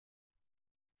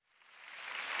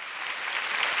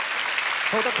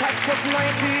Oh, the crack was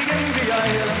 90 in the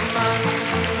Isle of Man.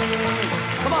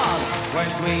 Come on,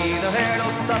 weren't we the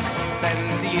hurdle stuck?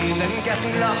 Spent the evening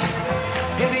getting locked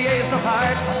in the Ace of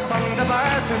Hearts, on the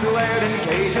bars who's wearing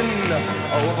Cajun.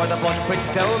 Over the butt bridge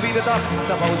down be the dock,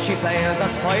 the boat she sails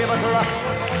at 5 o'clock.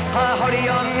 Hurry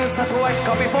on, set to work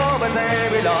up before but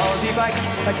there we'll all be back.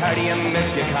 Carry him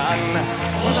if you can.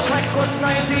 Oh, the crack was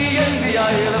 90 in the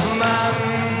Isle of Man.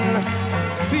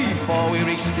 Before we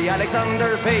reached the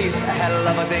Alexander base, a hell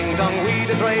of a ding-dong we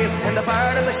did raise. In the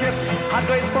bar of the ship, had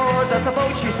great sport as the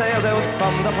boat she sailed out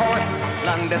from the ports.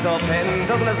 Landed up in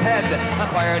Douglas Head,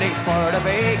 inquiring for the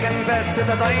vacant beds. In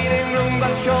the dining room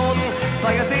got shown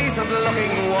by a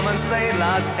decent-looking woman, saying,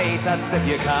 lads, 8 that's if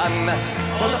you can.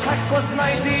 Well, the crack was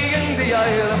 90 in the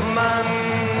Isle of Man.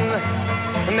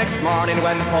 Next morning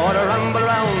went for a ramble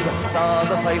round, saw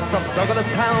the sights of Douglas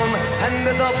town.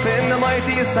 Ended up in a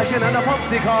mighty session in a pub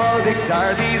they called Dick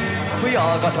Darby's. We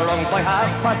all got drunk by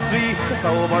 3:30 to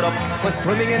sober up when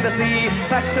swimming in the sea.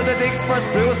 Back to the digs for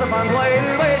spruce upon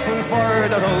while waiting for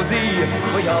the Rosie.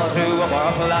 We all drew up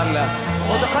our plan,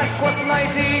 oh the crack was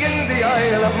 90 in the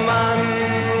Isle of Man.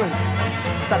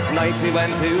 That night we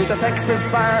went to the Texas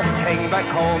bar, came back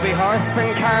home by horse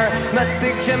and car. Met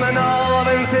Big Jim and all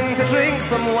went in to drink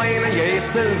some wine and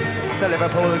Yates's. The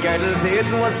Liverpool girdles, it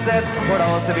was said, were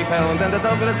all to be found in the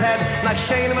Douglas Head.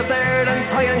 McShane was there and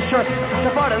tying shirts.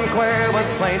 The foreign choir was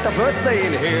trying to flirt,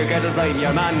 saying, here girdles, I'm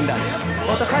your man.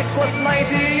 But the crack was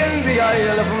 90 in the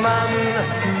Isle of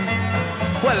Man.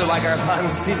 Well, Wagger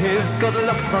fancied his good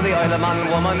looks from the Isle of Man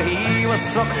woman. He was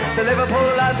struck, the Liverpool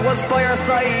lad was by her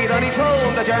side, and he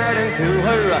thrown the jar into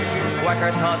her.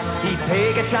 Wagger thought he'd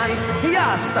take a chance. He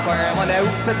asked the choir one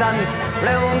out to dance.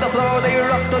 Round the floor they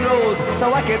rocked and rolled. To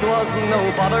whack it was no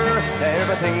bother,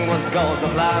 everything was going to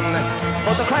plan.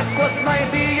 But the crack was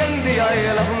 90 in the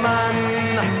Isle of Man.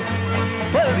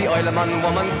 Well, the Isle of Man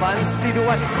woman fancied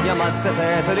whack. You must sit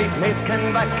there till his mates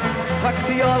came back. Whack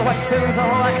the old whack tunes a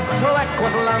whack. The whack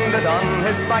was landed on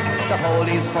his back. The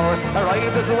police force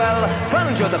arrived as well.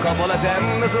 Conjured a couple of them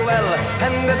as well.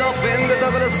 Ended up in the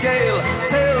Douglas jail.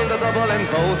 Till the Dublin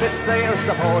boat it sailed.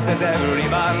 Supported every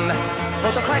man.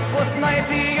 But the crack was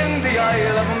 90 in the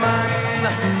Isle of Man.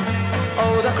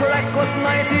 Oh, the crack was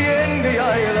 90 in the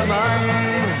Isle of Man.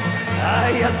 Ah,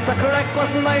 yes, the crack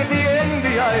was 90 in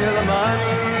the Isle of Man.